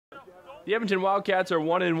The Edmonton Wildcats are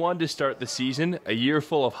 1-1 to start the season, a year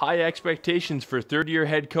full of high expectations for third-year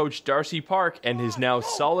head coach Darcy Park and his now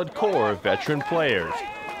solid core of veteran players.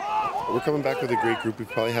 We're coming back with a great group. We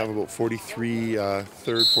probably have about 43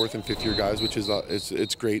 third, fourth, and fifth-year guys, which is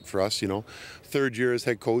it's great for us. You know, third year as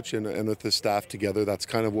head coach and with the staff together. That's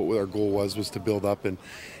kind of what our goal was to build up and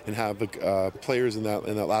have players in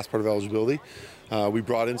that last part of eligibility. We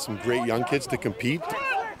brought in some great young kids to compete.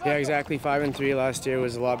 Yeah, exactly. 5-3 last year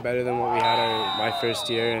was a lot better than what we had my first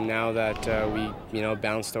year, and now that we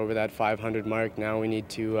bounced over that 500 mark, now we need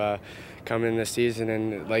to come in this season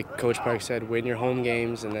and, like Coach Park said, win your home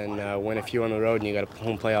games and then win a few on the road, and you got a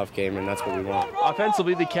home playoff game, and that's what we want.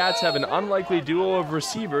 Offensively, the Cats have an unlikely duo of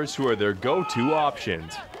receivers who are their go-to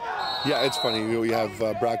options. Yeah, it's funny. We have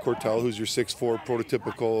Brad Cortell, who's your 6'4",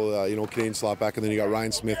 prototypical, Canadian slot back, and then you got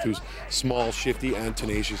Ryan Smith, who's small, shifty, and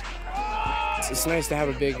tenacious. It's nice to have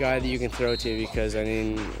a big guy that you can throw to because, I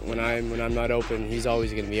mean, when I'm not open, he's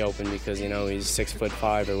always going to be open because, he's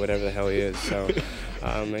 6'5" or whatever the hell he is. So,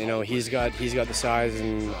 he's got the size,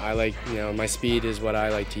 and I like, my speed is what I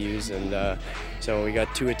like to use, and so we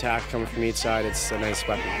got two attacks coming from each side. It's a nice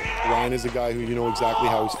weapon. Ryan is a guy who exactly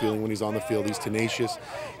how he's feeling when he's on the field. He's tenacious.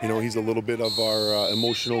 He's a little bit of our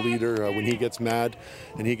emotional leader. When he gets mad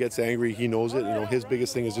and he gets angry, he knows it. His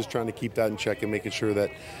biggest thing is just trying to keep that in check and making sure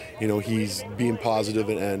that, he's being positive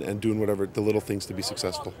and doing whatever the little things to be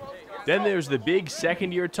successful. Then there's the big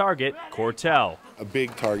second-year target, Cortell. A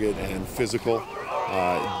big target and physical.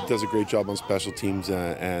 Does a great job on special teams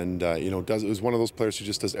and is one of those players who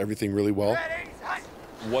just does everything really well.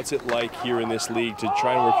 What's it like here in this league to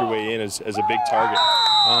try and work your way in as a big target?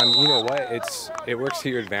 You know what? It works to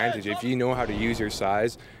your advantage if you know how to use your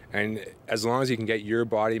size, and as long as you can get your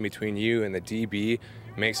body between you and the DB,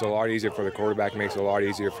 it makes it a lot easier for the quarterback, makes it a lot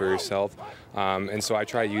easier for yourself, and so I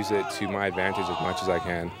try to use it to my advantage as much as I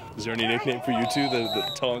can. Is there any nickname for you two,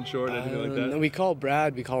 the tall and short, anything like that? We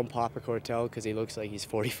call him Papa Cortell because he looks like he's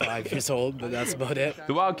 45 years old, but that's about it.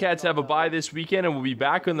 The Wildcats have a bye this weekend and will be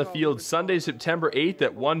back on the field Sunday, September 8th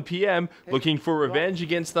at 1 p.m. looking for revenge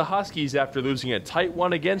against the Huskies after losing a tight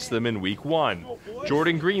one against them in Week 1.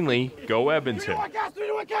 Jordan Greenlee, go Edmonton.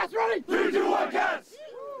 3-2-1 Cats, ready? 3-2-1 Cats!